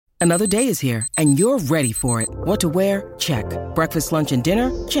Another day is here, and you're ready for it. What to wear? Check. Breakfast, lunch, and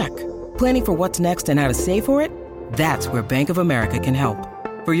dinner? Check. Planning for what's next and how to save for it? That's where Bank of America can help.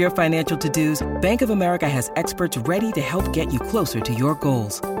 For your financial to-dos, Bank of America has experts ready to help get you closer to your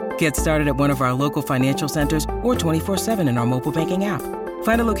goals. Get started at one of our local financial centers or 24/7 in our mobile banking app.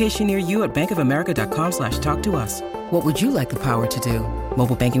 Find a location near you at bankofamerica.com/talktous. What would you like the power to do?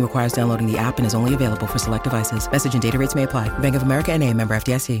 Mobile banking requires downloading the app and is only available for select devices. Message and data rates may apply. Bank of America N.A., member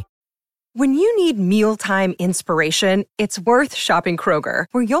FDIC. When you need mealtime inspiration, it's worth shopping Kroger,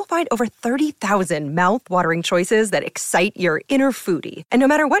 where you'll find over 30,000 mouth-watering choices that excite your inner foodie. And no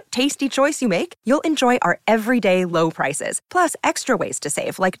matter what tasty choice you make, you'll enjoy our everyday low prices, plus extra ways to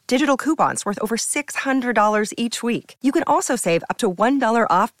save, like digital coupons worth over $600 each week. You can also save up to $1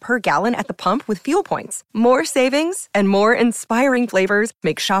 off per gallon at the pump with fuel points. More savings and more inspiring flavors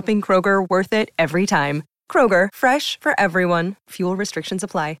make shopping Kroger worth it every time. Kroger, fresh for everyone. Fuel restrictions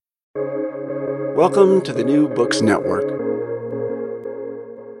apply. Welcome to the New Books Network.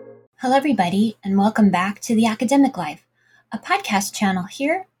 Hello, everybody, and welcome back to The Academic Life, a podcast channel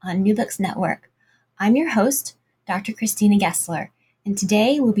here on New Books Network. I'm your host, Dr. Christina Gessler, and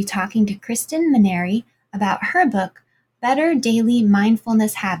today we'll be talking to Kristen Mainieri about her book, Better Daily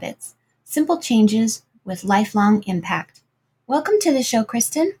Mindfulness Habits, Simple Changes with Lifelong Impact. Welcome to the show,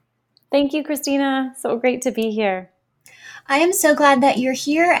 Kristen. Thank you, Christina. So great to be here. I am so glad that you're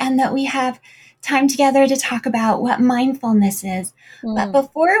here and that we have time together to talk about what mindfulness is. But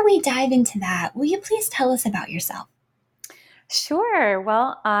before we dive into that, will you please tell us about yourself? Sure.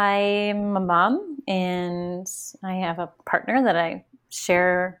 Well, I'm a mom and I have a partner that I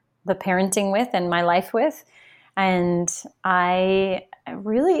share the parenting with and my life with. And I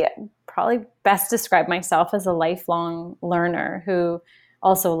really probably best describe myself as a lifelong learner who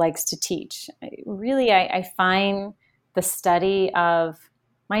also likes to teach. I find the study of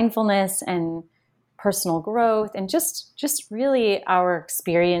mindfulness and personal growth and just really our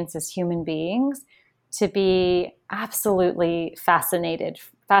experience as human beings to be absolutely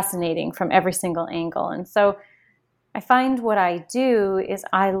fascinating from every single angle. And so I find what I do is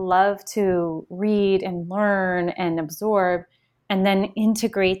I love to read and learn and absorb and then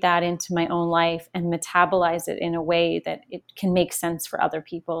integrate that into my own life and metabolize it in a way that it can make sense for other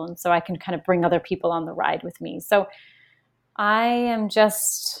people. And so I can kind of bring other people on the ride with me. So I am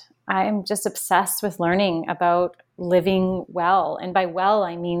just obsessed with learning about living well. And by well,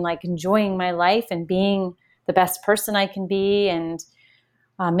 I mean like enjoying my life and being the best person I can be and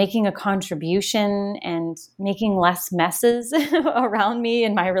making a contribution and making less messes around me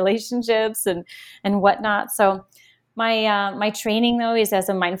in my relationships and whatnot. So my training, though, is as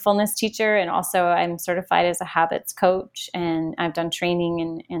a mindfulness teacher, and also I'm certified as a habits coach, and I've done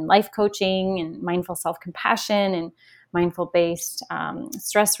training in life coaching and mindful self-compassion and mindful-based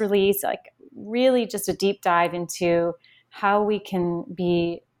stress release, like really just a deep dive into how we can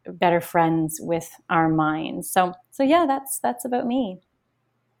be better friends with our minds. So yeah, that's about me.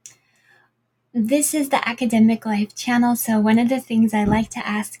 This is the Academic Life channel, so one of the things I like to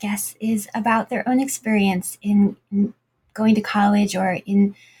ask guests is about their own experience in going to college or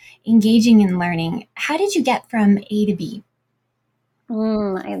in engaging in learning. How did you get from A to B?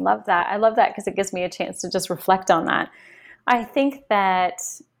 I love that. I love that because it gives me a chance to just reflect on that. I think that,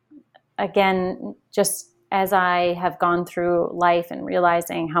 again, just as I have gone through life and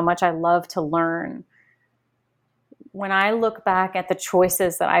realizing how much I love to learn, when I look back at the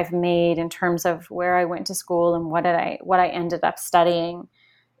choices that I've made in terms of where I went to school and what I ended up studying,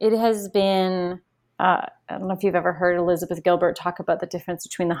 it has been, I don't know if you've ever heard Elizabeth Gilbert talk about the difference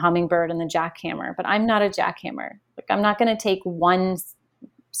between the hummingbird and the jackhammer, but I'm not a jackhammer. Like, I'm not going to take one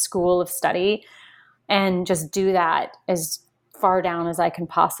school of study and just do that as far down as I can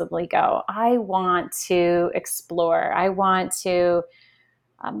possibly go. I want to explore. I want to,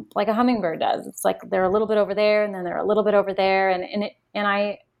 like a hummingbird does. It's like they're a little bit over there and then they're a little bit over there.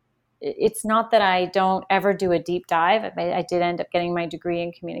 It's not that I don't ever do a deep dive. I did end up getting my degree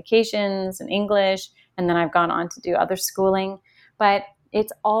in communications and English, and then I've gone on to do other schooling. But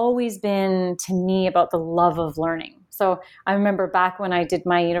it's always been, to me, about the love of learning. So I remember back when I did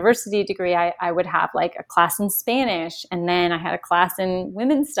my university degree, I would have like a class in Spanish, and then I had a class in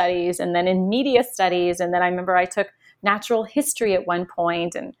women's studies, and then in media studies. And then I remember I took natural history at one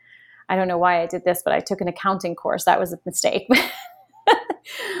point, and I don't know why I did this, but I took an accounting course. That was a mistake.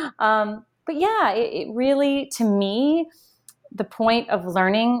 But yeah, it really, to me, the point of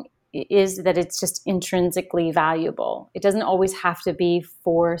learning is that it's just intrinsically valuable. It doesn't always have to be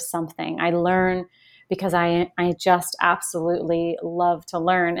for something. I learn because I just absolutely love to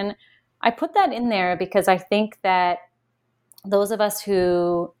learn. And I put that in there because I think that those of us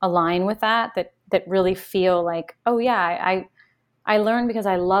who align with that really feel like, oh yeah, I learn because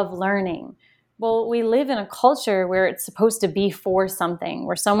I love learning. Well, we live in a culture where it's supposed to be for something,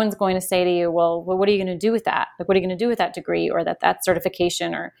 where someone's going to say to you, well, what are you going to do with that? Like, what are you going to do with that degree or that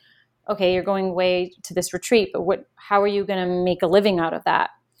certification? Or, okay, you're going away to this retreat, but how are you going to make a living out of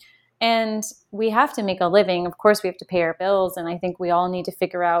that? And we have to make a living. Of course, we have to pay our bills. And I think we all need to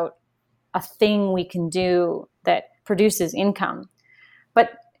figure out a thing we can do that produces income.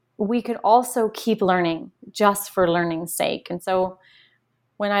 But we could also keep learning just for learning's sake. And so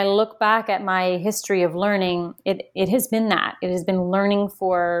when I look back at my history of learning, it has been that. It has been learning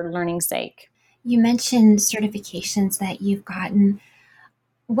for learning's sake. You mentioned certifications that you've gotten.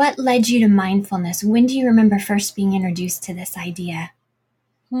 What led you to mindfulness? When do you remember first being introduced to this idea?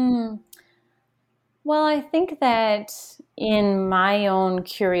 Well, I think that in my own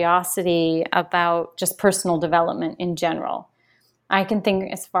curiosity about just personal development in general, I can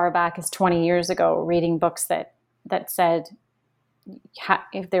think as far back as 20 years ago, reading books that said,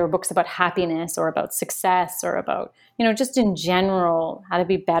 if there were books about happiness or about success or about, just in general, how to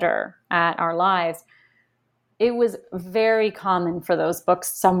be better at our lives, it was very common for those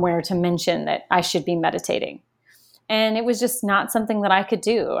books somewhere to mention that I should be meditating. And it was just not something that I could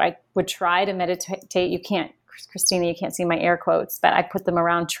do. I would try to meditate. You can't, Christina, you can't see my air quotes, but I put them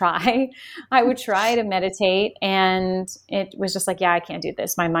around try. I would try to meditate, and it was just like, yeah, I can't do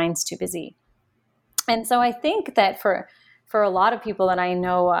this. My mind's too busy. And so I think that for a lot of people that I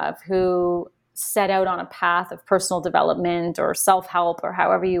know of who set out on a path of personal development or self-help or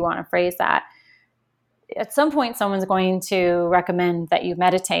however you want to phrase that, at some point someone's going to recommend that you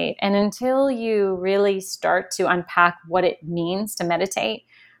meditate. And until you really start to unpack what it means to meditate,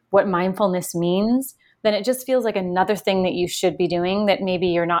 what mindfulness means, then it just feels like another thing that you should be doing that maybe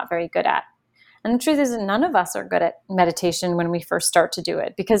you're not very good at. And the truth is that none of us are good at meditation when we first start to do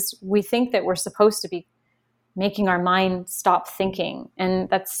it, because we think that we're supposed to be making our mind stop thinking. And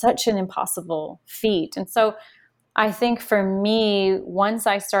that's such an impossible feat. And so I think for me, once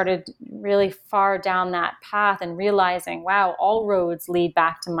I started really far down that path and realizing, wow, all roads lead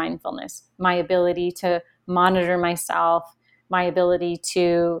back to mindfulness, my ability to monitor myself, my ability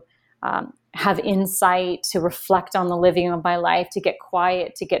to have insight, to reflect on the living of my life, to get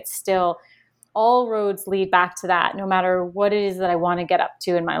quiet, to get still. All roads lead back to that, no matter what it is that I want to get up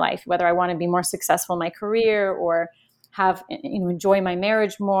to in my life, whether I want to be more successful in my career or have, enjoy my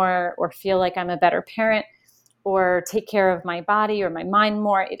marriage more or feel like I'm a better parent or take care of my body or my mind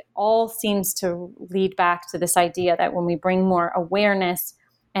more. It all seems to lead back to this idea that when we bring more awareness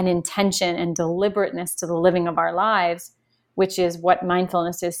and intention and deliberateness to the living of our lives, which is what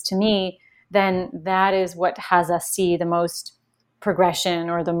mindfulness is to me, then that is what has us see the most progression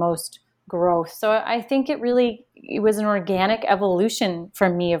or the most growth. So I think it was an organic evolution for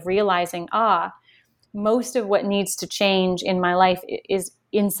me of realizing, most of what needs to change in my life is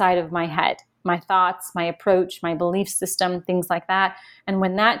inside of my head, my thoughts, my approach, my belief system, things like that. And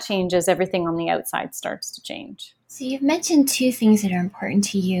when that changes, everything on the outside starts to change. So you've mentioned two things that are important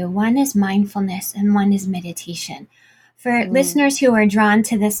to you. One is mindfulness and one is meditation. For listeners who are drawn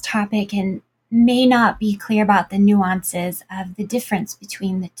to this topic and may not be clear about the nuances of the difference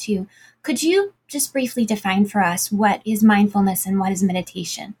between the two, could you just briefly define for us what is mindfulness and what is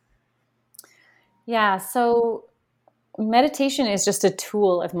meditation? Yeah, so meditation is just a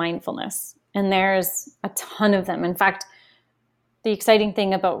tool of mindfulness, and there's a ton of them. In fact, the exciting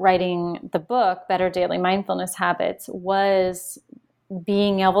thing about writing the book, Better Daily Mindfulness Habits, was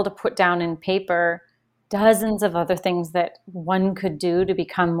being able to put down in paper dozens of other things that one could do to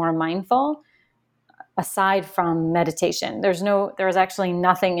become more mindful, aside from meditation. There is actually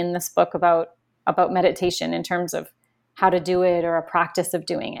nothing in this book about meditation in terms of how to do it or a practice of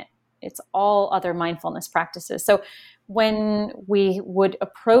doing it. It's all other mindfulness practices. So when we would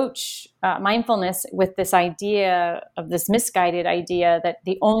approach mindfulness with this idea of this misguided idea that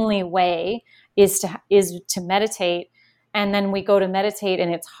the only way is to meditate, and then we go to meditate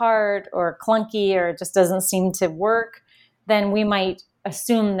and it's hard or clunky or it just doesn't seem to work, then we might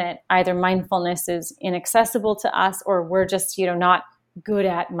assume that either mindfulness is inaccessible to us or we're just, not good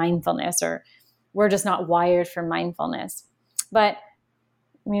at mindfulness or we're just not wired for mindfulness. But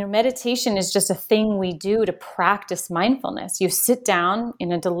meditation is just a thing we do to practice mindfulness. You sit down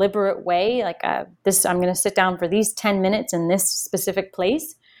in a deliberate way, like I'm going to sit down for these 10 minutes in this specific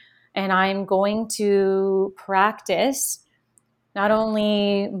place, and I'm going to practice not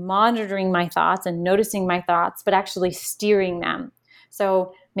only monitoring my thoughts and noticing my thoughts, but actually steering them.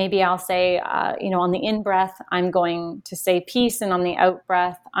 So maybe I'll say, on the in-breath, I'm going to say peace. And on the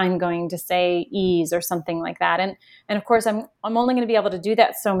out-breath, I'm going to say ease or something like that. And of course, I'm only going to be able to do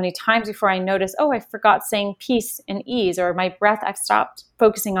that so many times before I notice, I forgot saying peace and ease, or my breath, I've stopped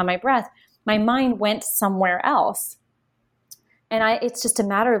focusing on my breath. My mind went somewhere else. And it's just a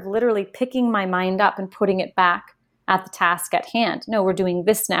matter of literally picking my mind up and putting it back at the task at hand. No, we're doing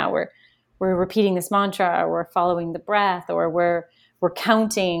this now. We're repeating this mantra, or we're following the breath, or we're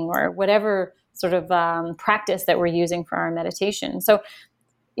counting, or whatever sort of practice that we're using for our meditation. So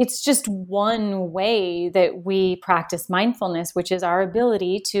it's just one way that we practice mindfulness, which is our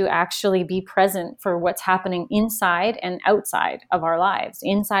ability to actually be present for what's happening inside and outside of our lives,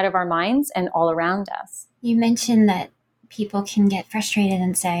 inside of our minds and all around us. You mentioned that people can get frustrated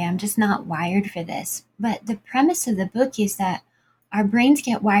and say, I'm just not wired for this. But the premise of the book is that our brains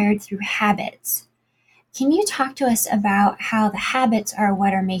get wired through habits. Can you talk to us about how the habits are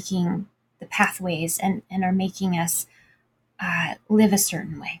what are making the pathways and are making us live a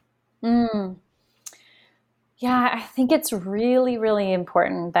certain way? Yeah, I think it's really, really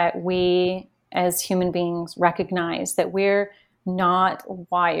important that we as human beings recognize that we're not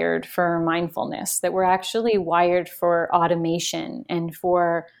wired for mindfulness, that we're actually wired for automation and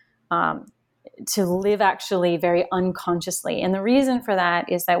for to live actually very unconsciously. And the reason for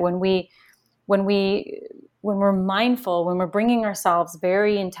that is that when we're mindful, when we're bringing ourselves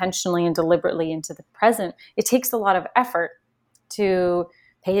very intentionally and deliberately into the present, it takes a lot of effort to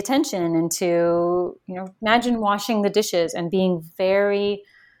pay attention and to, imagine washing the dishes and being very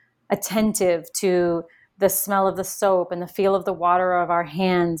attentive to the smell of the soap and the feel of the water of our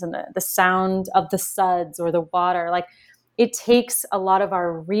hands and the sound of the suds or the water. Like, it takes a lot of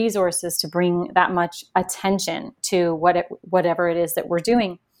our resources to bring that much attention to whatever it is that we're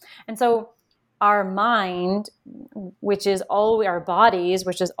doing. And so our mind, which is always our bodies,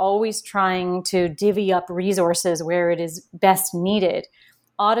 which is always trying to divvy up resources where it is best needed,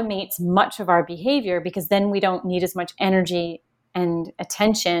 automates much of our behavior, because then we don't need as much energy and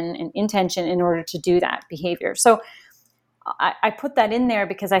attention and intention in order to do that behavior. So I put that in there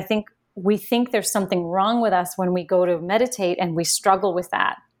because I think we think there's something wrong with us when we go to meditate and we struggle with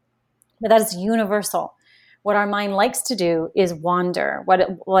that. But that is universal. What our mind likes to do is wander. What it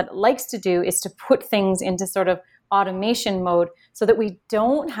likes to do is to put things into sort of automation mode so that we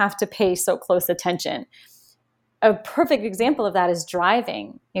don't have to pay so close attention. A perfect example of that is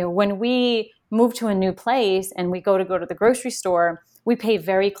driving. When we move to a new place and we go to the grocery store, we pay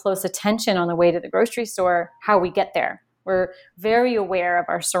very close attention on the way to the grocery store how we get there. We're very aware of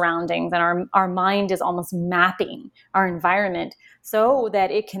our surroundings, and our mind is almost mapping our environment so that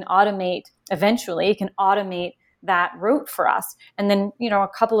it can automate that route for us. And then, a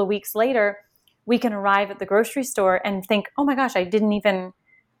couple of weeks later, we can arrive at the grocery store and think, oh my gosh, I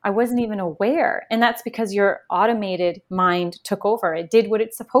wasn't even aware. And that's because your automated mind took over. It did what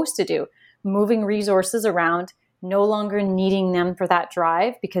it's supposed to do, moving resources around, no longer needing them for that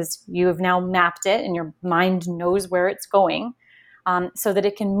drive because you have now mapped it and your mind knows where it's going, so that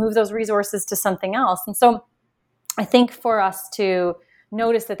it can move those resources to something else. And so I think for us to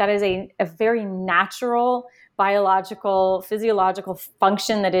notice that is a very natural, biological, physiological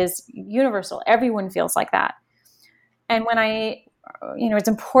function that is universal. Everyone feels like that. And when it's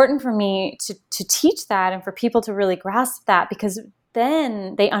important for me to teach that and for people to really grasp that, because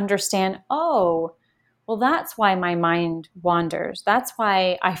then they understand, well, that's why my mind wanders. That's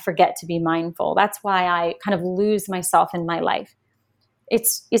why I forget to be mindful. That's why I kind of lose myself in my life.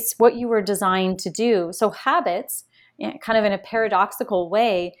 It's what you were designed to do. So habits, kind of in a paradoxical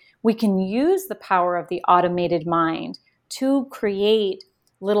way, we can use the power of the automated mind to create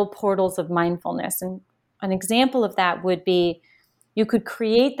little portals of mindfulness. And an example of that would be, you could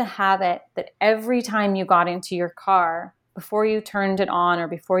create the habit that every time you got into your car, before you turned it on or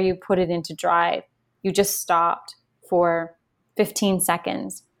before you put it into drive, you just stopped for 15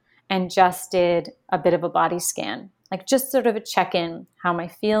 seconds and just did a bit of a body scan, like just sort of a check-in. How am I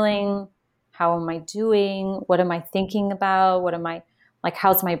feeling? How am I doing? What am I thinking about?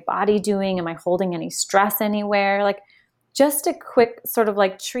 How's my body doing? Am I holding any stress anywhere? Like, just a quick sort of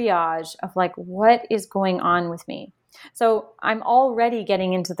like triage of like, what is going on with me? So I'm already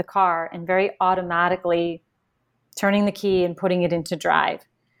getting into the car and very automatically turning the key and putting it into drive.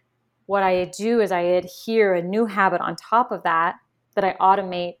 What I do is I adhere a new habit on top of that I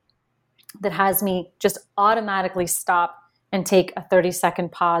automate, that has me just automatically stop and take a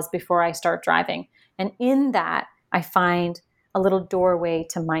 30-second pause before I start driving. And in that, I find a little doorway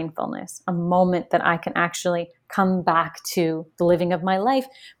to mindfulness, a moment that I can actually come back to the living of my life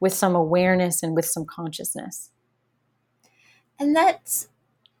with some awareness and with some consciousness. And that's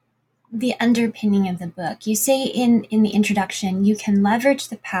the underpinning of the book. You say in the introduction, you can leverage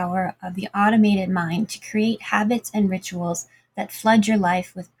the power of the automated mind to create habits and rituals that flood your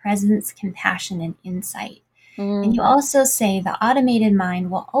life with presence, compassion, and insight. And you also say the automated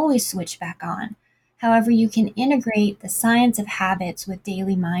mind will always switch back on. However, you can integrate the science of habits with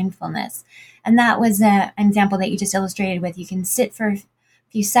daily mindfulness. And that was an example that you just illustrated with. You can sit for a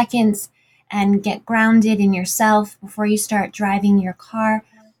few seconds and get grounded in yourself before you start driving your car.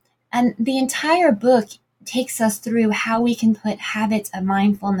 And the entire book takes us through how we can put habits of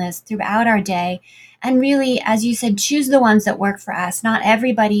mindfulness throughout our day. And really, as you said, choose the ones that work for us. Not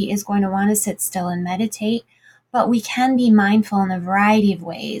everybody is going to want to sit still and meditate, but we can be mindful in a variety of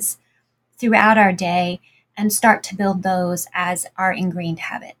ways throughout our day and start to build those as our ingrained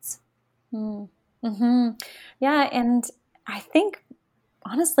habits. Mm-hmm. Yeah. And I think,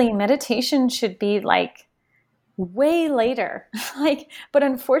 honestly, meditation should be like way later. But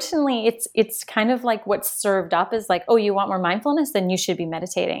unfortunately, it's kind of like what's served up is like, oh, you want more mindfulness? Then you should be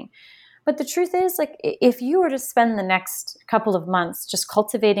meditating. But the truth is, like, if you were to spend the next couple of months just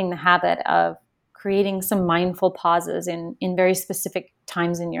cultivating the habit of creating some mindful pauses in very specific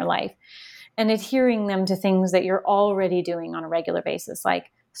times in your life and adhering them to things that you're already doing on a regular basis,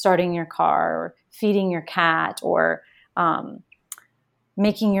 like starting your car or feeding your cat or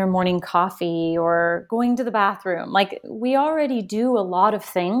making your morning coffee or going to the bathroom. Like, we already do a lot of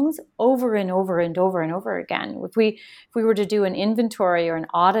things over and over and over and over again. If we were to do an inventory or an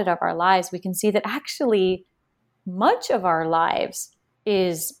audit of our lives, we can see that actually much of our lives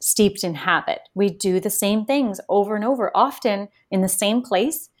is steeped in habit. We do the same things over and over, often in the same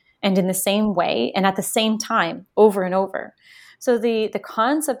place and in the same way and at the same time over and over. So the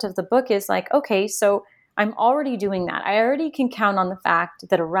concept of the book is like, okay, so I'm already doing that. I already can count on the fact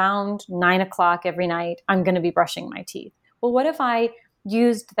that around 9 o'clock every night, I'm going to be brushing my teeth. Well, what if I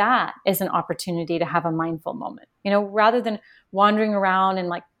used that as an opportunity to have a mindful moment? Rather than wandering around and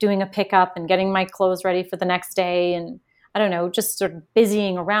like doing a pickup and getting my clothes ready for the next day and I don't know, just sort of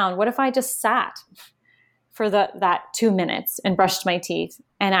busying around. What if I just sat for that 2 minutes and brushed my teeth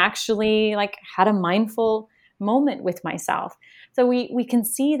and actually like had a mindful moment with myself? So we can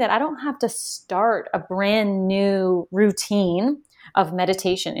see that I don't have to start a brand new routine of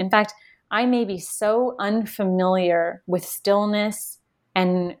meditation. In fact, I may be so unfamiliar with stillness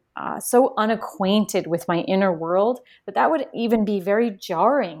and so unacquainted with my inner world that would even be very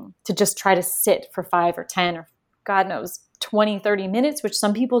jarring to just try to sit for 5 or 10 or God knows, 20, 30 minutes, which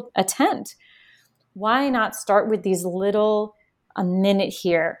some people attend. Why not start with these little, a minute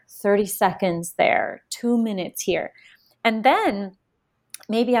here, 30 seconds there, 2 minutes here. And then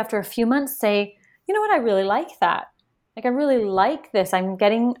maybe after a few months say, you know what, I really like that. Like, I really like this. I'm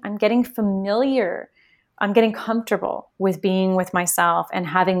getting familiar. I'm getting comfortable with being with myself and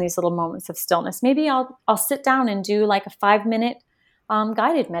having these little moments of stillness. Maybe I'll sit down and do like a 5-minute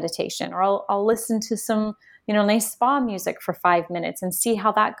guided meditation, or I'll listen to some nice spa music for 5 minutes and see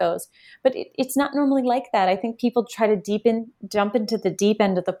how that goes. But it's not normally like that. I think people try to jump into the deep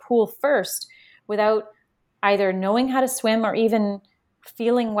end of the pool first without either knowing how to swim or even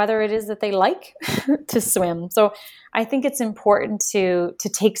feeling whether it is that they like to swim. So I think it's important to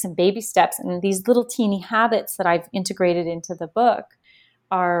take some baby steps, and these little teeny habits that I've integrated into the book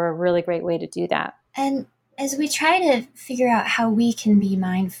are a really great way to do that. And as we try to figure out how we can be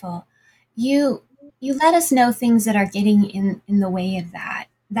mindful, you let us know things that are getting in the way of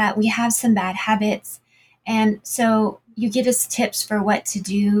that we have some bad habits. And so you give us tips for what to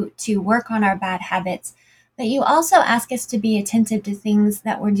do to work on our bad habits. But you also ask us to be attentive to things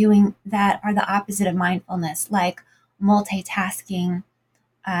that we're doing that are the opposite of mindfulness, like multitasking,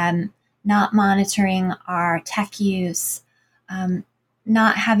 not monitoring our tech use,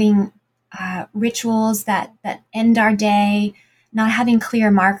 not having rituals that end our day, not having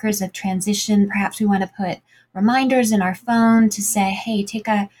clear markers of transition. Perhaps we want to put reminders in our phone to say, hey, take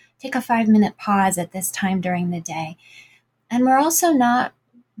a 5-minute pause at this time during the day. And we're also not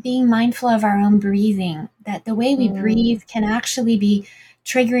being mindful of our own breathing, that the way we breathe can actually be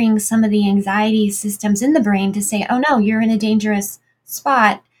triggering some of the anxiety systems in the brain to say, oh no, you're in a dangerous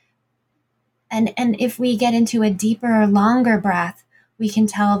spot. And if we get into a deeper, longer breath, we can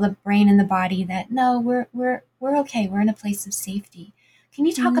tell the brain and the body that, no, we're okay. We're in a place of safety. Can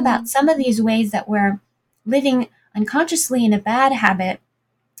you talk about some of these ways that we're living unconsciously in a bad habit?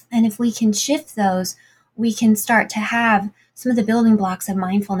 And if we can shift those, we can start to have some of the building blocks of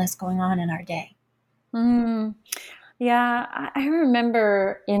mindfulness going on in our day. Yeah, I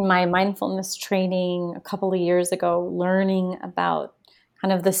remember in my mindfulness training a couple of years ago learning about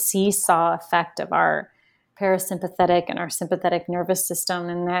kind of the seesaw effect of our parasympathetic and our sympathetic nervous system,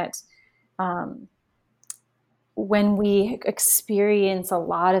 and that when we experience a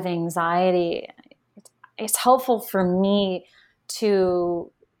lot of anxiety, it's helpful for me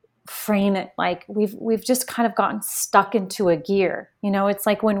to frame it like we've just kind of gotten stuck into a gear. It's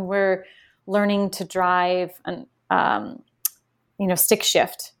like when we're learning to drive an stick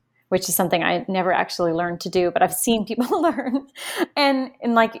shift, which is something I never actually learned to do, but I've seen people learn. And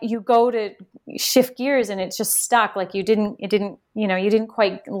like you go to shift gears and it's just stuck. Like you didn't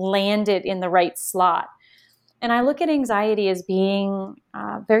quite land it in the right slot. And I look at anxiety as being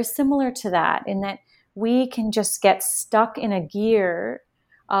very similar to that, in that we can just get stuck in a gear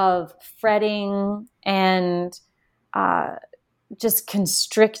of fretting and just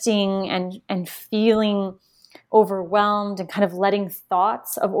constricting and feeling overwhelmed, and kind of letting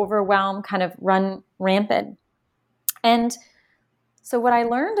thoughts of overwhelm kind of run rampant. And so what I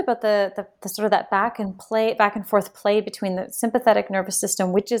learned about the sort of that back and forth play between the sympathetic nervous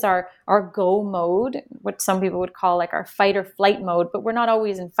system, which is our go mode, what some people would call like our fight or flight mode, but we're not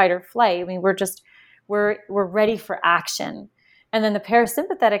always in fight or flight. I mean, we're ready for action. And then the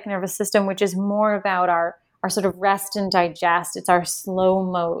parasympathetic nervous system, which is more about our sort of rest and digest. It's our slow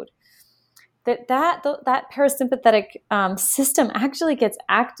mode. That parasympathetic system actually gets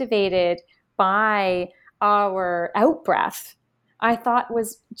activated by our out breath, I thought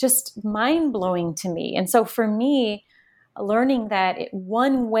was just mind-blowing to me. And so for me, learning that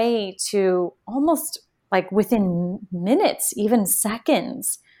one way to almost like within minutes, even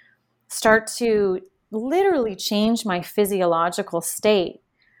seconds, start to literally change my physiological state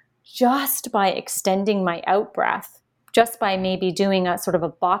just by extending my out breath, just by maybe doing a sort of a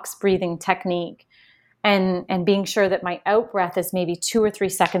box breathing technique and being sure that my out breath is maybe 2 or 3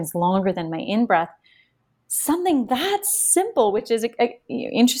 seconds longer than my in breath. Something that simple, which is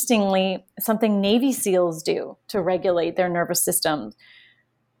interestingly something Navy SEALs do to regulate their nervous system.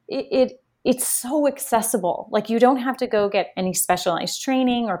 It's so accessible. Like you don't have to go get any specialized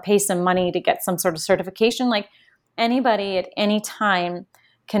training or pay some money to get some sort of certification. Like anybody at any time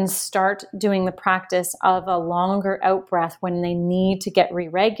can start doing the practice of a longer out breath when they need to get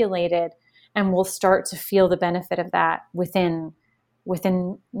re-regulated, and will start to feel the benefit of that within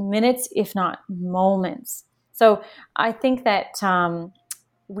minutes, if not moments. So I think that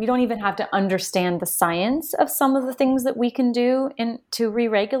we don't even have to understand the science of some of the things that we can do to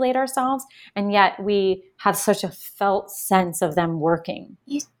re-regulate ourselves, and yet we have such a felt sense of them working.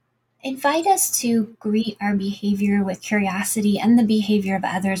 You invite us to greet our behavior with curiosity and the behavior of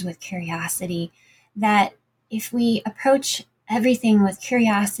others with curiosity, that if we approach everything with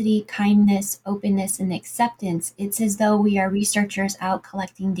curiosity, kindness, openness, and acceptance, it's as though we are researchers out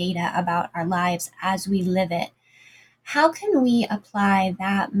collecting data about our lives as we live it. How can we apply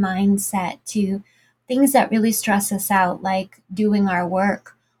that mindset to things that really stress us out, like doing our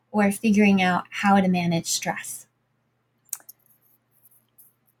work or figuring out how to manage stress?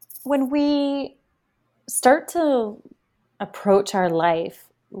 When we start to approach our life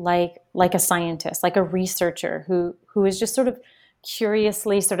like a scientist, like a researcher who is just sort of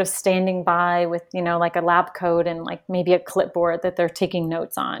curiously sort of standing by with, like a lab coat and like maybe a clipboard that they're taking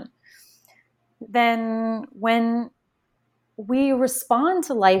notes on, then when we respond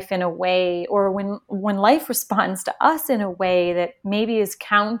to life in a way, or when life responds to us in a way that maybe is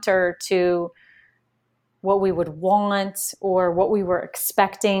counter to what we would want or what we were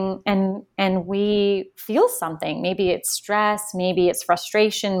expecting, and we feel something, maybe it's stress, maybe it's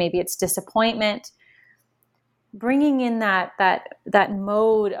frustration, maybe it's disappointment, bringing in that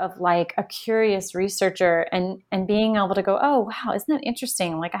mode of like a curious researcher and being able to go, oh, wow, isn't that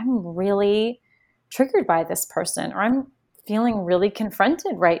interesting? Like I'm really triggered by this person, or I'm feeling really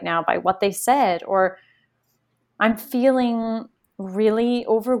confronted right now by what they said, or I'm feeling really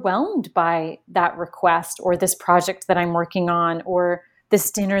overwhelmed by that request or this project that I'm working on or this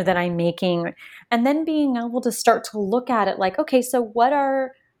dinner that I'm making. And then being able to start to look at it like, okay, so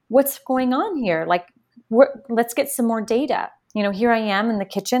what's going on here? Like, let's get some more data. Here I am in the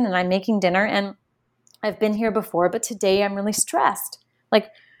kitchen and I'm making dinner, and I've been here before, but today I'm really stressed.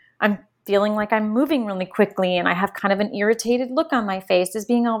 Like I'm feeling like I'm moving really quickly and I have kind of an irritated look on my face. Is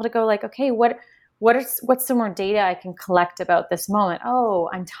being able to go like, okay, what's some more data I can collect about this moment? Oh,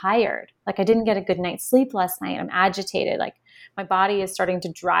 I'm tired. Like I didn't get a good night's sleep last night. I'm agitated. Like my body is starting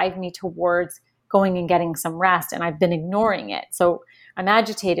to drive me towards going and getting some rest, and I've been ignoring it. So I'm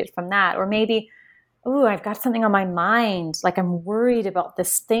agitated from that. Or maybe, oh, I've got something on my mind. Like I'm worried about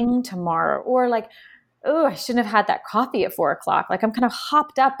this thing tomorrow. Or like, oh, I shouldn't have had that coffee at 4:00. Like I'm kind of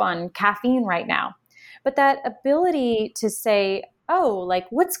hopped up on caffeine right now. But that ability to say, oh, like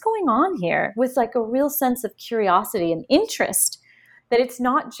what's going on here, with like a real sense of curiosity and interest, that it's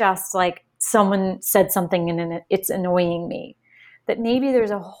not just like someone said something and it's annoying me, that maybe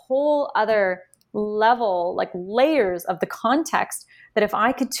there's a whole other level, like layers of the context, that if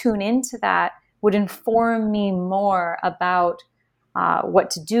I could tune into that would inform me more about what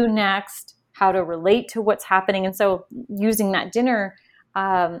to do next, how to relate to what's happening. And so using that dinner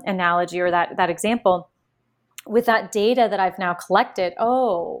analogy or that example, with that data that I've now collected,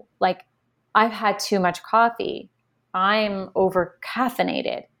 oh, like I've had too much coffee. I'm over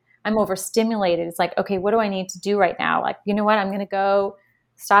caffeinated. I'm overstimulated. It's like, okay, what do I need to do right now? Like, you know what? I'm going to go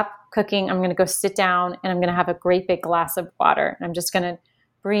stop cooking. I'm going to go sit down and I'm going to have a great big glass of water. And I'm just going to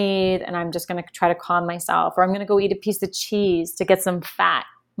breathe and I'm just going to try to calm myself. Or I'm going to go eat a piece of cheese to get some fat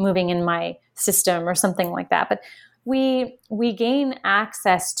moving in my system or something like that. But we gain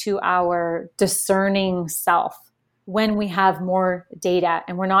access to our discerning self when we have more data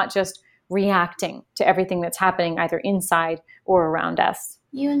and we're not just reacting to everything that's happening either inside or around us.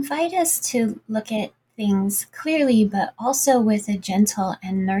 You invite us to look at things clearly, but also with a gentle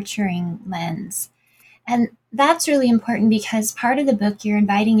and nurturing lens. And that's really important because part of the book, you're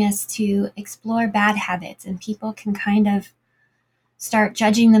inviting us to explore bad habits, and people can kind of start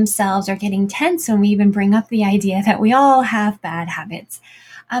judging themselves or getting tense when we even bring up the idea that we all have bad habits.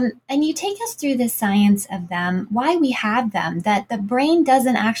 And you take us through the science of them, why we have them, that the brain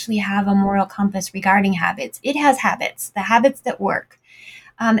doesn't actually have a moral compass regarding habits. It has habits, the habits that work.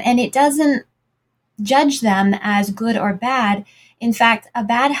 And it doesn't judge them as good or bad. In fact, a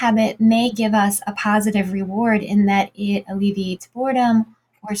bad habit may give us a positive reward in that it alleviates boredom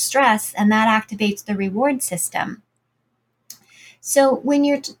or stress, and that activates the reward system. So when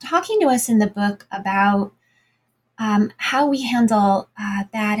you're talking to us in the book about how we handle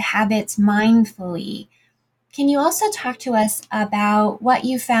bad habits mindfully, can you also talk to us about what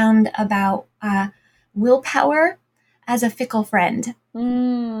you found about willpower as a fickle friend?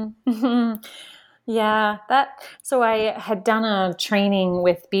 Yeah, so I had done a training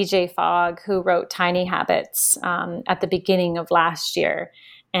with BJ Fogg, who wrote Tiny Habits at the beginning of last year,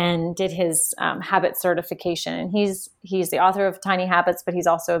 and did his habit certification. And he's the author of Tiny Habits, but he's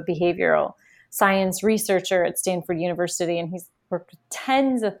also a behavioral science researcher at Stanford University. And he's worked with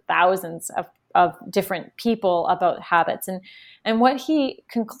tens of thousands of different people about habits. And what he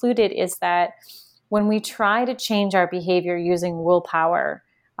concluded is that when we try to change our behavior using willpower,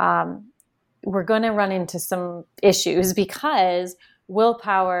 we're going to run into some issues because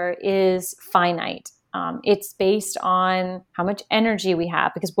willpower is finite. It's based on how much energy we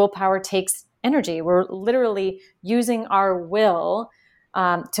have, because willpower takes energy. We're literally using our will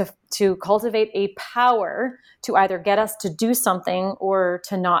to cultivate a power to either get us to do something or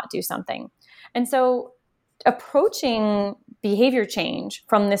to not do something. And so approaching behavior change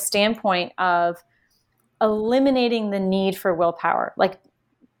from the standpoint of eliminating the need for willpower, like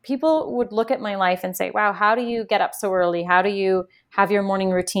people would look at my life and say, wow, how do you get up so early? How do you have your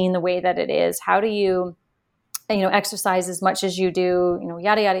morning routine the way that it is? How do you exercise as much as you do,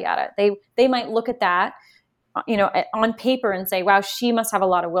 yada, yada, yada. They might look at that, on paper and say, wow, she must have a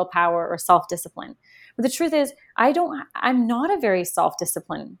lot of willpower or self-discipline. But the truth is, I'm not a very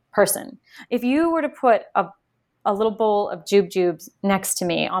self-disciplined person. If you were to put a little bowl of jubes next to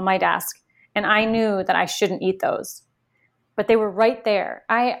me on my desk, and I knew that I shouldn't eat those, but they were right there,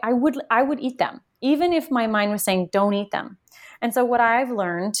 I would eat them, even if my mind was saying, don't eat them. And so what I've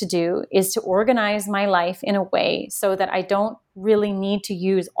learned to do is to organize my life in a way so that I don't really need to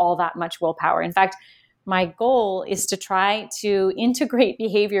use all that much willpower. In fact, my goal is to try to integrate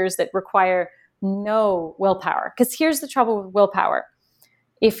behaviors that require no willpower. Because here's the trouble with willpower.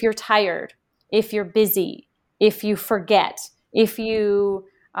 If you're tired, if you're busy, if you forget, if you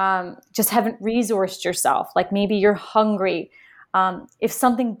just haven't resourced yourself, like maybe you're hungry, if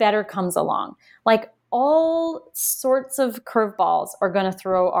something better comes along, like all sorts of curveballs are going to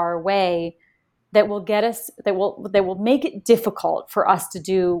throw our way that will get us, that will make it difficult for us to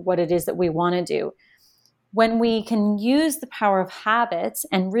do what it is that we want to do. When we can use the power of habits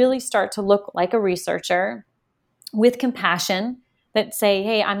and really start to look like a researcher with compassion, that say,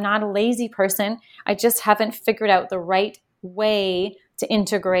 hey, I'm not a lazy person. I just haven't figured out the right way to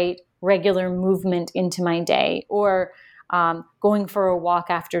integrate regular movement into my day, or going for a walk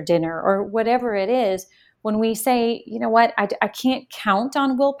after dinner, or whatever it is. When we say, you know what, I can't count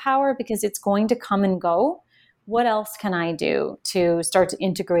on willpower because it's going to come and go. What else can I do to start to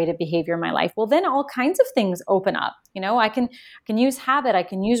integrate a behavior in my life? Well, then all kinds of things open up. I can use habit, I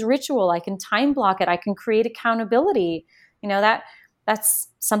can use ritual, I can time block it, I can create accountability. that's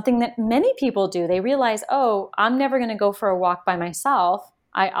something that many people do. They realize, oh, I'm never going to go for a walk by myself.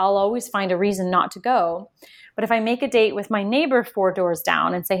 I'll always find a reason not to go. But if I make a date with my neighbor 4 doors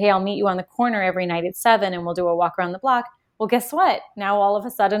down and say, hey, I'll meet you on the corner every night at 7 and we'll do a walk around the block. Well, guess what? Now all of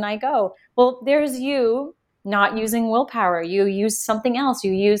a sudden I go. Well, there's you not using willpower. You use something else.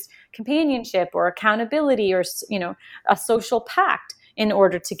 You use companionship or accountability or, a social pact in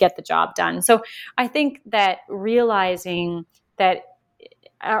order to get the job done. So I think that realizing that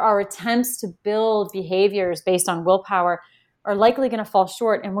our attempts to build behaviors based on willpower are likely going to fall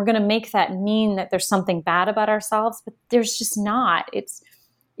short, and we're going to make that mean that there's something bad about ourselves, but there's just not.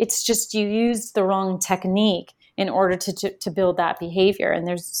 It's just you used the wrong technique in order to build that behavior. And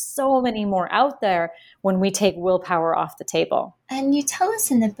there's so many more out there when we take willpower off the table. And you tell us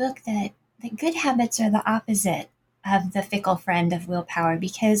in the book that good habits are the opposite of the fickle friend of willpower,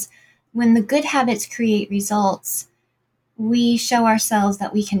 because when the good habits create results, we show ourselves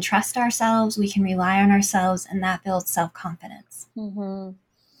that we can trust ourselves, we can rely on ourselves, and that builds self-confidence. Mm-hmm.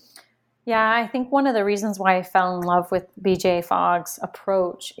 Yeah, I think one of the reasons why I fell in love with BJ Fogg's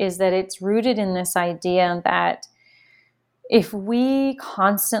approach is that it's rooted in this idea that if we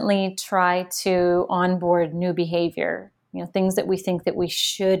constantly try to onboard new behavior, things that we think that we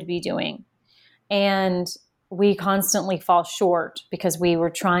should be doing, and we constantly fall short because we were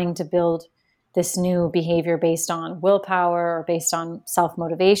trying to build this new behavior based on willpower or based on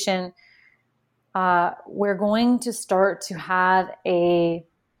self-motivation, we're going to start to have a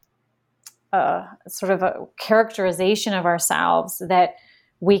sort of a characterization of ourselves that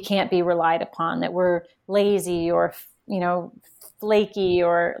we can't be relied upon, that we're lazy or, flaky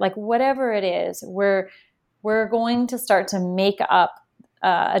or like whatever it is. We're going to start to make up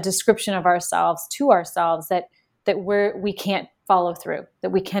a description of ourselves to ourselves that we can't follow through,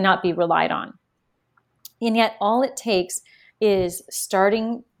 that we cannot be relied on. And yet all it takes is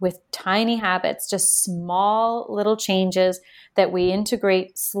starting with tiny habits, just small little changes that we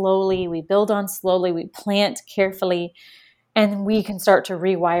integrate slowly, we build on slowly, we plant carefully, and we can start to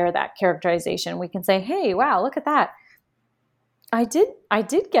rewire that characterization. We can say, hey, wow, look at that. I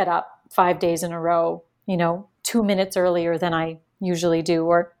did get up 5 days in a row, 2 minutes earlier than I usually do,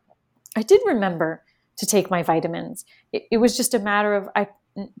 or I did remember to take my vitamins. It was just a matter of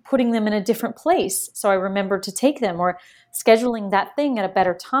putting them in a different place so I remembered to take them, or scheduling that thing at a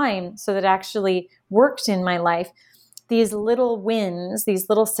better time so that it actually worked in my life. These little wins, these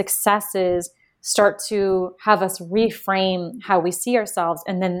little successes start to have us reframe how we see ourselves,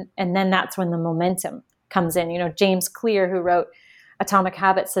 and then that's when the momentum comes in. James Clear, who wrote Atomic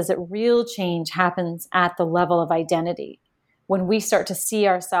Habits, says that real change happens at the level of identity. When we start to see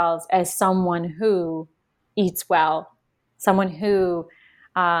ourselves as someone who eats well, someone who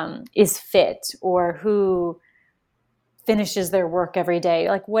is fit, or who finishes their work every day,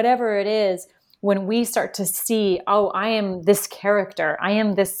 like whatever it is, when we start to see, oh, I am this character, I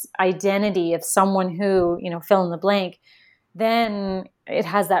am this identity of someone who, fill in the blank, then it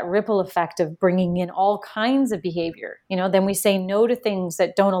has that ripple effect of bringing in all kinds of behavior. Then we say no to things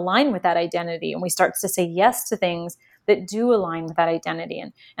that don't align with that identity, and we start to say yes to things that do align with that identity,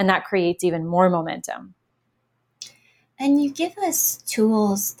 and that creates even more momentum. And you give us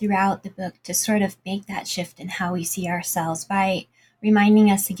tools throughout the book to sort of make that shift in how we see ourselves by reminding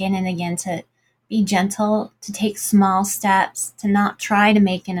us again and again to be gentle, to take small steps, to not try to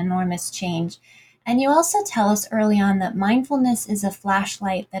make an enormous change. And you also tell us early on that mindfulness is a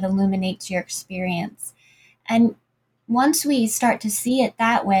flashlight that illuminates your experience. And once we start to see it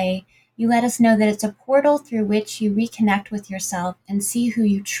that way, you let us know that it's a portal through which you reconnect with yourself and see who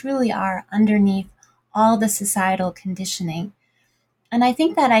you truly are underneath all the societal conditioning. And I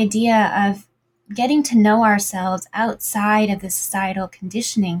think that idea of getting to know ourselves outside of the societal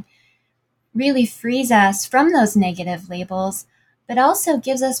conditioning really frees us from those negative labels, but also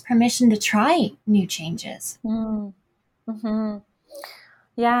gives us permission to try new changes. Mm-hmm.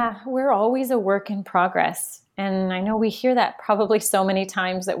 Yeah, we're always a work in progress. And I know we hear that probably so many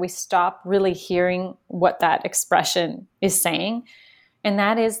times that we stop really hearing what that expression is saying. And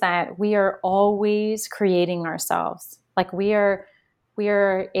that is that we are always creating ourselves. Like we are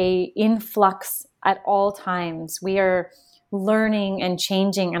a influx at all times. We are learning and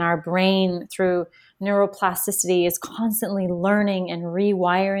changing, and our brain through neuroplasticity is constantly learning and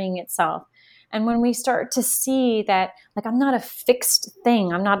rewiring itself. And when we start to see that, like, I'm not a fixed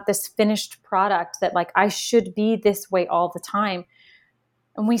thing, I'm not this finished product that like I should be this way all the time.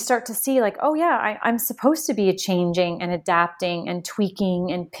 And we start to see like, oh yeah, I'm supposed to be changing and adapting and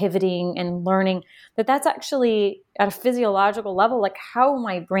tweaking and pivoting and learning, that's actually at a physiological level, like how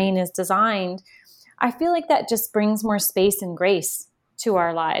my brain is designed. I feel like that just brings more space and grace to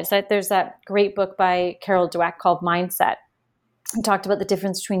our lives. There's that great book by Carol Dweck called Mindset. He talked about the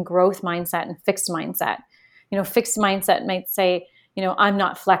difference between growth mindset and fixed mindset. Fixed mindset might say, I'm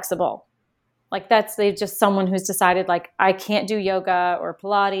not flexible. Like they just someone who's decided like, I can't do yoga or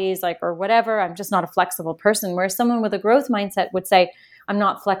Pilates, or whatever. I'm just not a flexible person. Whereas someone with a growth mindset would say, I'm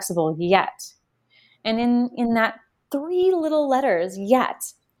not flexible yet. And in that 3 little letters,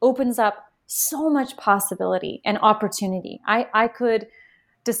 yet, opens up so much possibility and opportunity. I could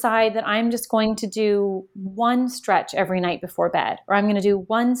decide that I'm just going to do 1 stretch every night before bed, or I'm going to do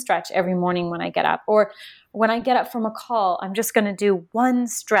 1 stretch every morning when I get up, or when I get up from a call, I'm just going to do 1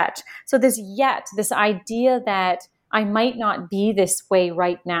 stretch. So this idea that I might not be this way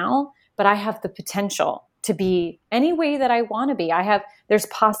right now, but I have the potential to be any way that I want to be. There's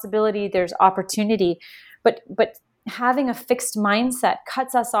possibility, there's opportunity, but having a fixed mindset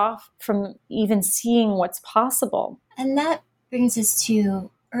cuts us off from even seeing what's possible. And that brings us to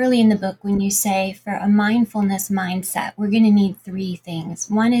early in the book when you say for a mindfulness mindset, we're going to need 3 things.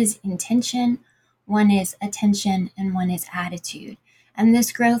 1 is intention, 1 is attention, and 1 is attitude. And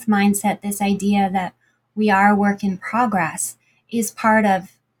this growth mindset, this idea that we are a work in progress, is part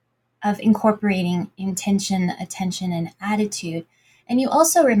of incorporating intention, attention, and attitude. And you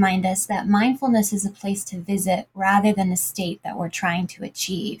also remind us that mindfulness is a place to visit rather than a state that we're trying to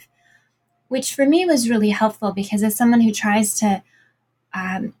achieve, which for me was really helpful because as someone who tries to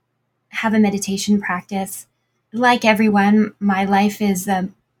have a meditation practice, like everyone, my life is a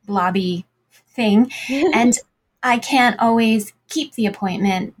blobby thing, and I can't always keep the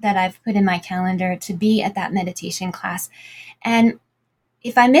appointment that I've put in my calendar to be at that meditation class. And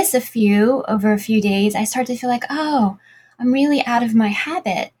if I miss a few over a few days, I start to feel like, oh, I'm really out of my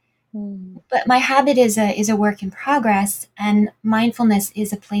habit. But my habit is a work in progress, and mindfulness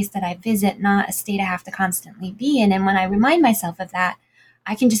is a place that I visit, not a state I have to constantly be in. And when I remind myself of that,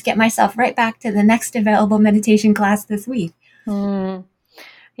 I can just get myself right back to the next available meditation class this week.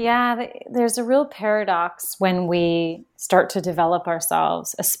 Yeah, there's a real paradox when we start to develop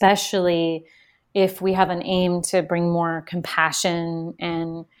ourselves, especially if we have an aim to bring more compassion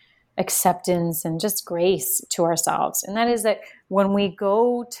and acceptance and just grace to ourselves. And that is that when we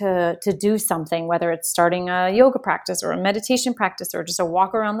go to do something, whether it's starting a yoga practice or a meditation practice or just a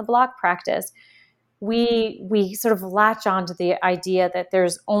walk around the block practice, we sort of latch on to the idea that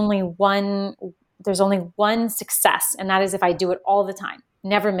there's only one success, and that is if I do it all the time,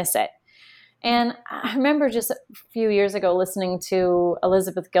 never miss it. And I remember just a few years ago listening to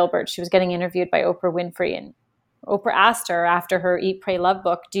Elizabeth Gilbert. She was getting interviewed by Oprah Winfrey, and Oprah asked her after her Eat, Pray, Love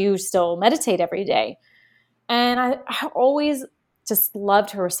book, do you still meditate every day? And I always just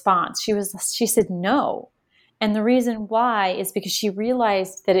loved her response. She said no. And the reason why is because she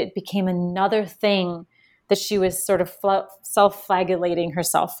realized that it became another thing that she was sort of self-flagellating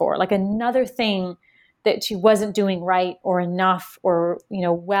herself for, like another thing that she wasn't doing right or enough or,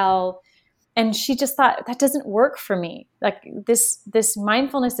 well. And she just thought, that doesn't work for me. Like this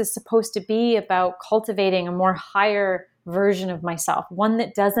mindfulness is supposed to be about cultivating a more higher version of myself, one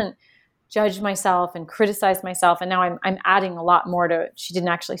that doesn't judge myself and criticize myself. And now I'm adding a lot more to it. She didn't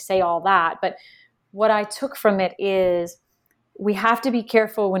actually say all that. But what I took from it is we have to be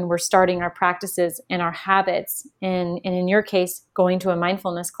careful when we're starting our practices and our habits. And in your case, going to a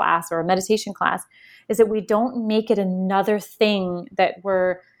mindfulness class or a meditation class, is that we don't make it another thing that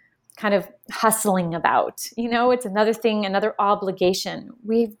we're kind of hustling about. It's another thing, another obligation.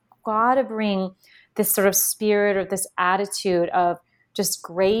 We've got to bring this sort of spirit or this attitude of just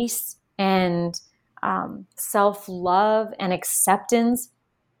grace and self-love and acceptance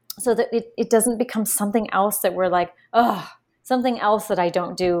so that it doesn't become something else that we're like, something else that I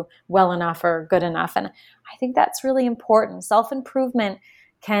don't do well enough or good enough. And I think that's really important. Self-improvement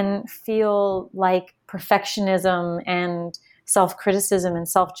can feel like perfectionism and self-criticism and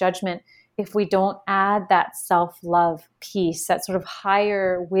self-judgment if we don't add that self-love piece, that sort of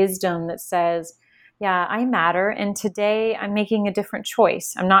higher wisdom that says, yeah, I matter. And today I'm making a different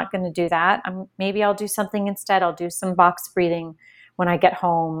choice. I'm not going to do that. Maybe I'll do something instead. I'll do some box breathing when I get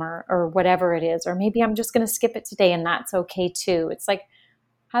home or whatever it is. Or maybe I'm just going to skip it today and that's okay too. It's like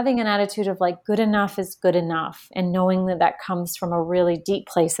having an attitude of like good enough is good enough and knowing that comes from a really deep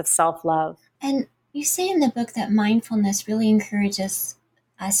place of self-love. And you say in the book that mindfulness really encourages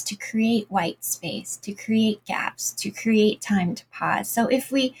us to create white space, to create gaps, to create time to pause. So if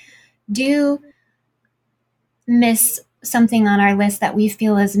we do miss something on our list that we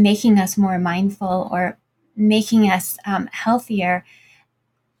feel is making us more mindful or making us healthier,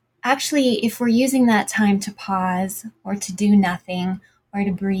 actually, if we're using that time to pause or to do nothing or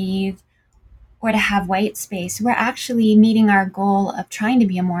to breathe or to have white space, we're actually meeting our goal of trying to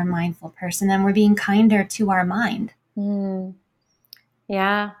be a more mindful person, and we're being kinder to our mind.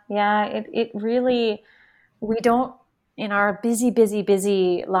 Yeah. It really, we don't, in our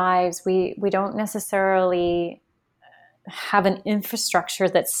busy lives, we don't necessarily have an infrastructure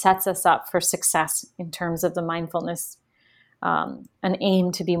that sets us up for success in terms of the mindfulness, an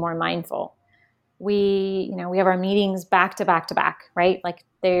aim to be more mindful. We have our meetings back to back to back, right? Like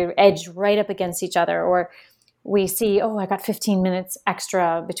they're edged right up against each other, or we see, oh, I got 15 minutes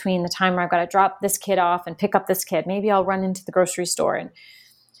extra between the time where I've got to drop this kid off and pick up this kid. Maybe I'll run into the grocery store. And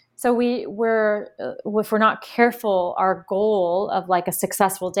so if we're not careful, our goal of like a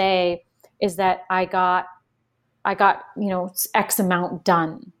successful day is that I got, X amount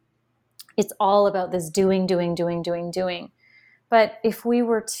done. It's all about this doing. But if we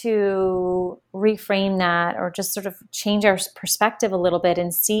were to reframe that, or just sort of change our perspective a little bit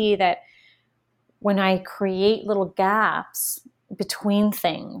and see that when I create little gaps between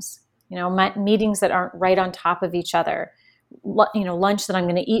things, meetings that aren't right on top of each other, lunch that I'm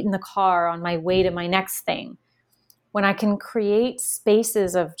going to eat in the car on my way to my next thing, when I can create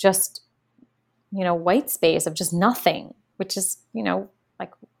spaces of just, white space of just nothing, which is,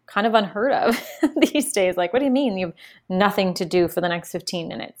 like kind of unheard of these days. Like, what do you mean you have nothing to do for the next 15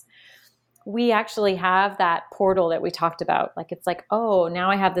 minutes? We actually have that portal that we talked about. Like, it's like, oh,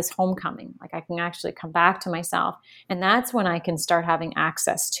 now I have this homecoming. Like I can actually come back to myself. And that's when I can start having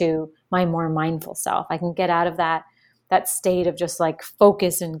access to my more mindful self. I can get out of that state of just like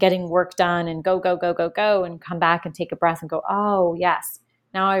focus and getting work done and go, and come back and take a breath and go, oh yes,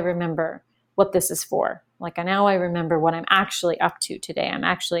 now I remember what this is for. Like now I remember what I'm actually up to today. I'm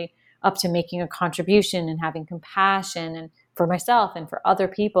actually up to making a contribution and having compassion and for myself and for other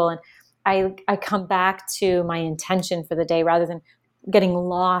people. And I come back to my intention for the day rather than getting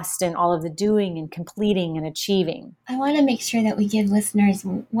lost in all of the doing and completing and achieving. I want to make sure that we give listeners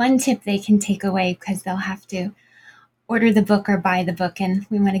one tip they can take away, because they'll have to order the book or buy the book, and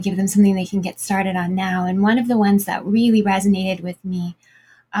we want to give them something they can get started on now. And one of the ones that really resonated with me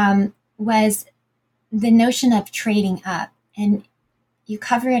was the notion of trading up. And you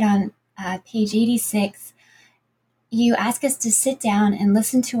cover it on page 86. You ask us to sit down and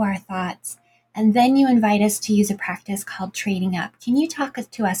listen to our thoughts, and then you invite us to use a practice called trading up. Can you talk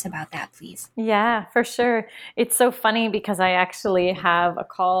to us about that, please? Yeah, for sure. It's so funny because I actually have a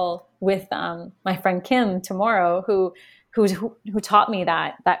call with my friend Kim tomorrow, who taught me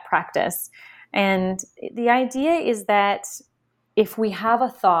that practice. And the idea is that if we have a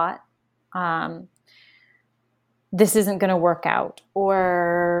thought, this isn't going to work out,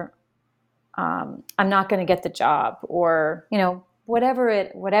 or I'm not going to get the job, or whatever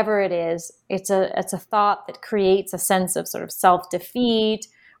it is, it's a thought that creates a sense of sort of self-defeat,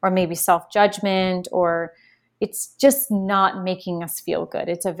 or maybe self-judgment, or it's just not making us feel good.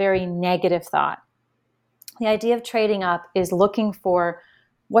 It's a very negative thought. The idea of trading up is looking for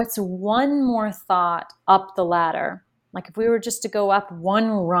what's one more thought up the ladder. Like if we were just to go up one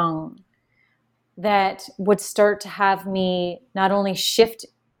rung, that would start to have me not only shift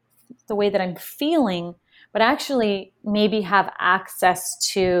the way that I'm feeling, but actually maybe have access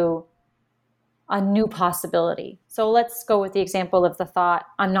to a new possibility. So let's go with the example of the thought,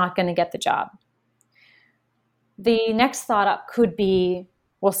 I'm not going to get the job. The next thought up could be,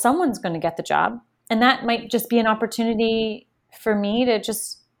 well, someone's going to get the job. And that might just be an opportunity for me to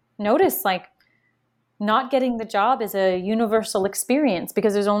just notice, like, not getting the job is a universal experience,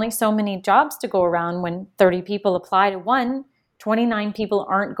 because there's only so many jobs to go around. When 30 people apply to one, 29 people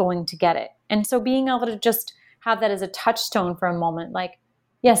aren't going to get it. And so being able to just have that as a touchstone for a moment, like,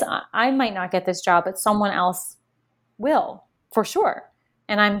 yes, I might not get this job, but someone else will, for sure.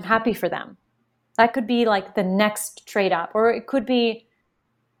 And I'm happy for them. That could be like the next trade up. Or it could be,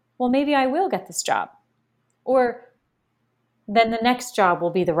 well, maybe I will get this job. Or then the next job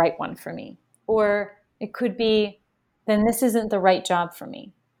will be the right one for me. Or it could be, then this isn't the right job for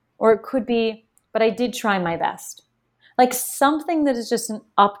me. Or it could be, but I did try my best. Like something that is just an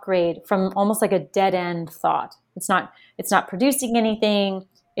upgrade from almost like a dead end thought. It's not producing anything.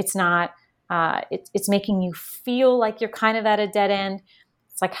 It's not, it's making you feel like you're kind of at a dead end.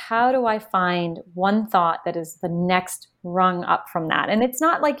 It's like, how do I find one thought that is the next rung up from that? And it's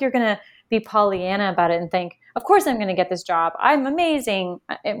not like you're going to be Pollyanna about it and think, of course I'm going to get this job. I'm amazing.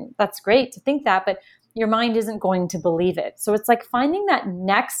 That's great to think that, but your mind isn't going to believe it. So it's like finding that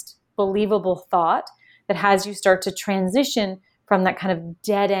next believable thought that has you start to transition from that kind of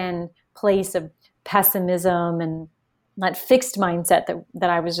dead end place of pessimism and that fixed mindset that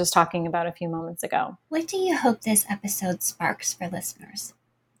I was just talking about a few moments ago. What do you hope this episode sparks for listeners?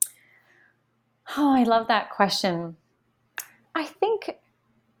 Oh, I love that question. I think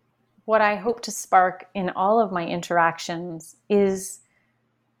what I hope to spark in all of my interactions is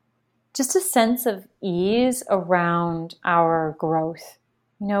just a sense of ease around our growth.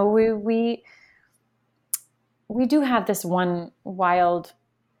 You know, we do have this one wild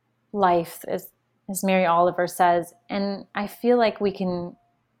life, as Mary Oliver says, and I feel like we can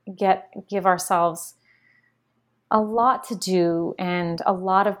give ourselves a lot to do and a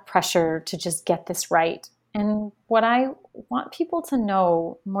lot of pressure to just get this right. And what I want people to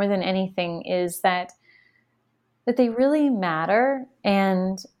know more than anything is that they really matter,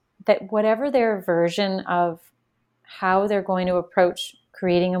 and that whatever their version of how they're going to approach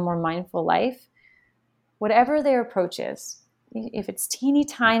creating a more mindful life, whatever their approach is, if it's teeny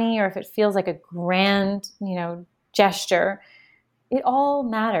tiny or if it feels like a grand, gesture, it all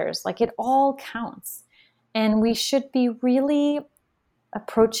matters. Like, it all counts. And we should be really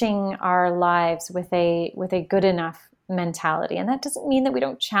approaching our lives with a good enough mentality. And that doesn't mean that we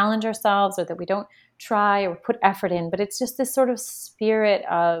don't challenge ourselves or that we don't try or put effort in, but it's just this sort of spirit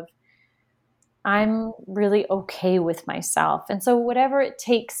of, I'm really okay with myself. And so whatever it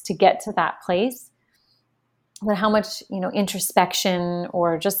takes to get to that place, but how much, introspection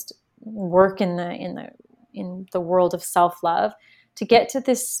or just work in the world of self-love to get to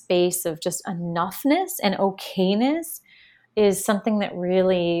this space of just enoughness and okayness is something that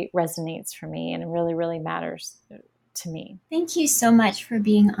really resonates for me and really, really matters to me. Thank you so much for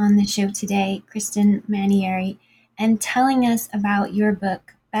being on the show today, Kristen Manieri, and telling us about your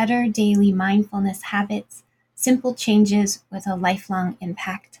book, Better Daily Mindfulness Habits, Simple Changes with a Lifelong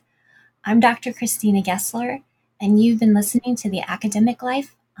Impact. I'm Dr. Christina Gessler, and you've been listening to The Academic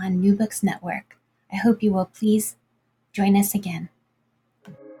Life on New Books Network. I hope you will please join us again.